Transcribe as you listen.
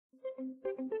When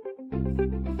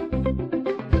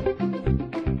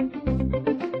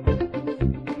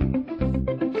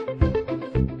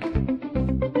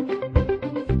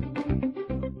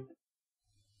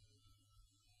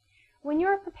you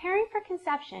are preparing for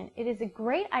conception, it is a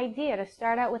great idea to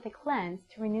start out with a cleanse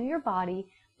to renew your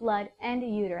body, blood, and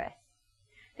uterus.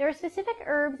 There are specific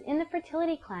herbs in the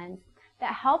fertility cleanse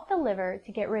that help the liver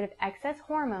to get rid of excess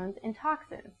hormones and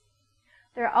toxins.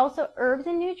 There are also herbs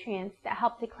and nutrients that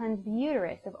help to cleanse the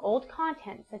uterus of old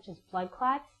content such as blood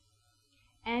clots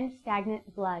and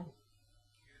stagnant blood.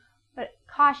 But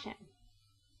caution!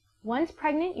 Once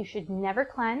pregnant, you should never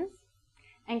cleanse,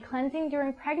 and cleansing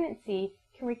during pregnancy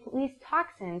can release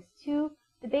toxins to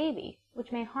the baby,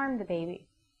 which may harm the baby.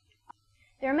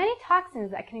 There are many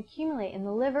toxins that can accumulate in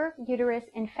the liver, uterus,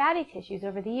 and fatty tissues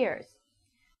over the years.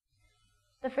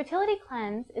 The fertility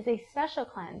cleanse is a special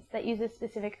cleanse that uses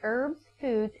specific herbs,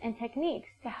 foods, and techniques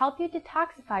to help you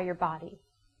detoxify your body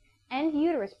and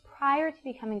uterus prior to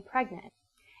becoming pregnant.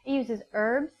 It uses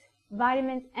herbs,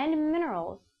 vitamins, and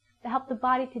minerals to help the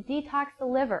body to detox the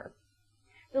liver.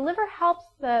 The liver helps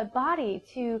the body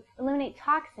to eliminate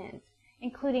toxins,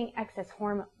 including excess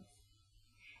hormones.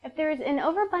 If there is an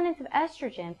overabundance of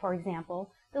estrogen, for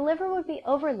example, the liver would be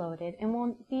overloaded and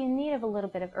will be in need of a little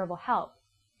bit of herbal help.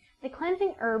 The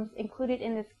cleansing herbs included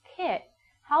in this kit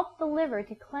help the liver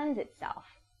to cleanse itself.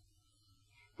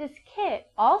 This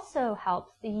kit also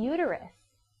helps the uterus.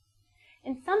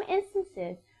 In some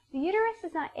instances, the uterus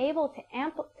is not able to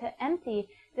empty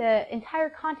the entire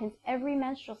contents every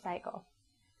menstrual cycle.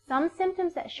 Some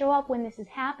symptoms that show up when this is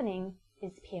happening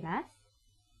is PMS,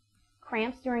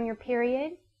 cramps during your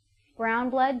period,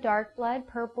 brown blood, dark blood,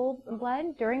 purple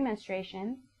blood during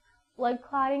menstruation, blood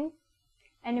clotting,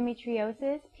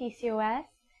 endometriosis, PCOS,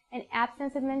 an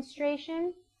absence of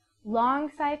menstruation, long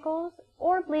cycles,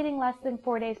 or bleeding less than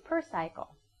 4 days per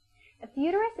cycle. If the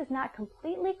uterus is not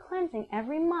completely cleansing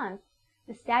every month,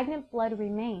 the stagnant blood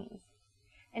remains.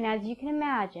 And as you can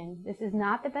imagine, this is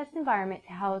not the best environment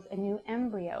to house a new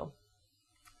embryo.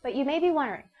 But you may be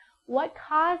wondering, what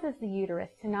causes the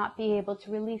uterus to not be able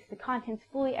to release the contents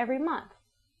fully every month?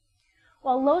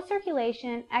 Well, low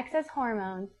circulation, excess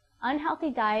hormones, unhealthy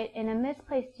diet, and a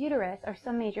misplaced uterus are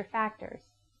some major factors.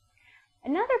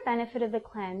 Another benefit of the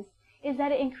cleanse is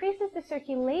that it increases the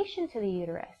circulation to the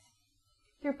uterus.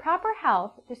 Through proper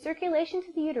health, the circulation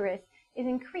to the uterus is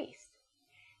increased.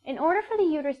 In order for the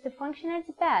uterus to function at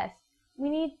its best, we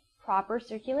need proper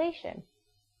circulation.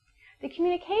 The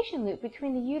communication loop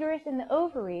between the uterus and the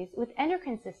ovaries with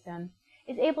endocrine system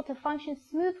is able to function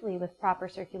smoothly with proper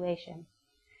circulation.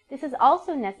 This is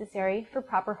also necessary for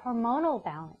proper hormonal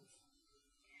balance.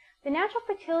 The Natural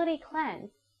Fertility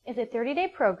Cleanse is a 30-day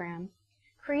program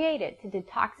created to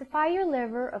detoxify your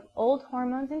liver of old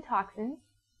hormones and toxins,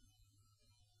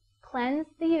 cleanse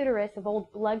the uterus of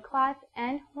old blood clots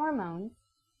and hormones,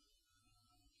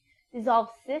 dissolve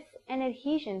cysts and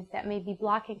adhesions that may be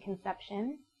blocking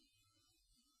conception,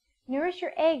 nourish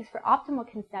your eggs for optimal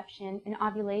conception and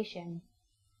ovulation,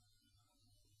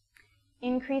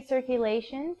 increase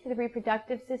circulation to the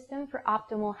reproductive system for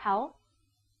optimal health.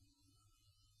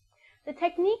 The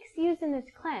techniques used in this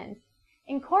cleanse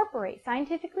incorporate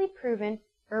scientifically proven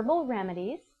herbal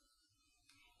remedies,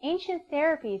 ancient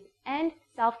therapies, and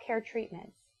self-care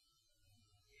treatments.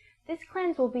 This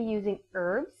cleanse will be using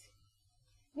herbs,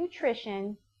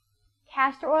 nutrition,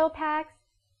 castor oil packs,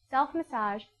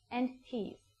 self-massage, and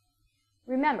teas.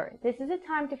 Remember, this is a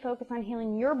time to focus on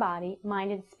healing your body,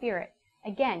 mind, and spirit.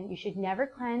 Again, you should never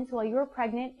cleanse while you are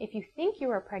pregnant if you think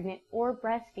you are pregnant or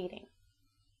breastfeeding.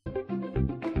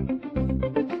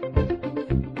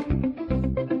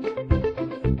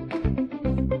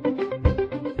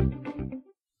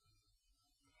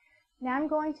 Now I'm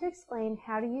going to explain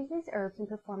how to use these herbs and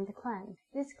perform the cleanse.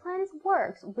 This cleanse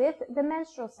works with the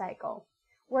menstrual cycle,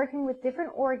 working with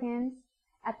different organs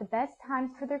at the best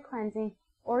times for their cleansing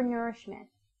or nourishment.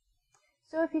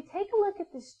 So if you take a look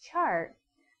at this chart,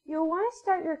 you'll want to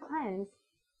start your cleanse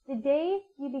the day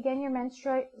you begin your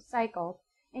menstrual cycle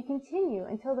and continue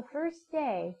until the first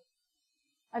day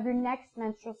of your next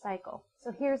menstrual cycle.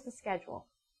 So here's the schedule.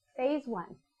 Phase 1.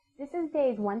 This is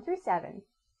days 1 through 7.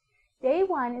 Day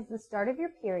 1 is the start of your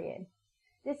period.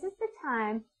 This is the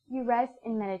time you rest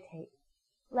and meditate.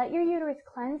 Let your uterus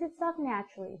cleanse itself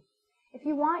naturally. If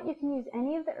you want, you can use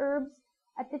any of the herbs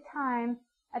at this time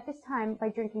by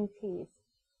drinking teas.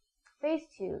 Phase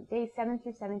 2, days 7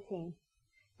 through 17.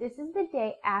 This is the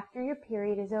day after your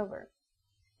period is over.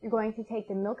 You're going to take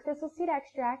the milk thistle seed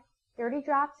extract, 30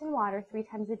 drops in water 3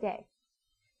 times a day.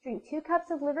 Drink 2 cups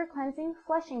of liver cleansing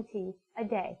flushing tea a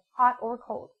day, hot or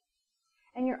cold.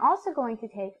 And you're also going to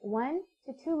take 1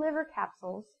 to 2 liver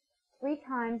capsules 3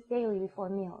 times daily before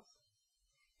meals.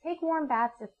 Take warm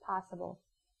baths if possible.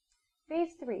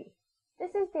 Phase 3.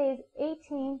 This is days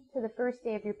 18 to the first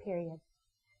day of your period.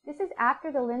 This is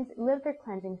after the liver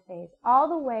cleansing phase, all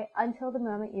the way until the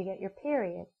moment you get your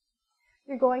period.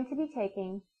 You're going to be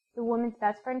taking the Woman's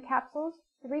Best Friend capsules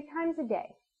 3 times a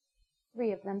day.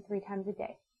 3 of them 3 times a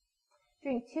day.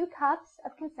 Drink 2 cups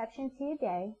of conception tea a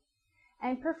day,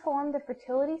 and perform the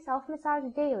fertility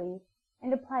self-massage daily,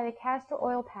 and apply the castor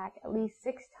oil pack at least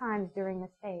 6 times during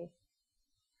this phase.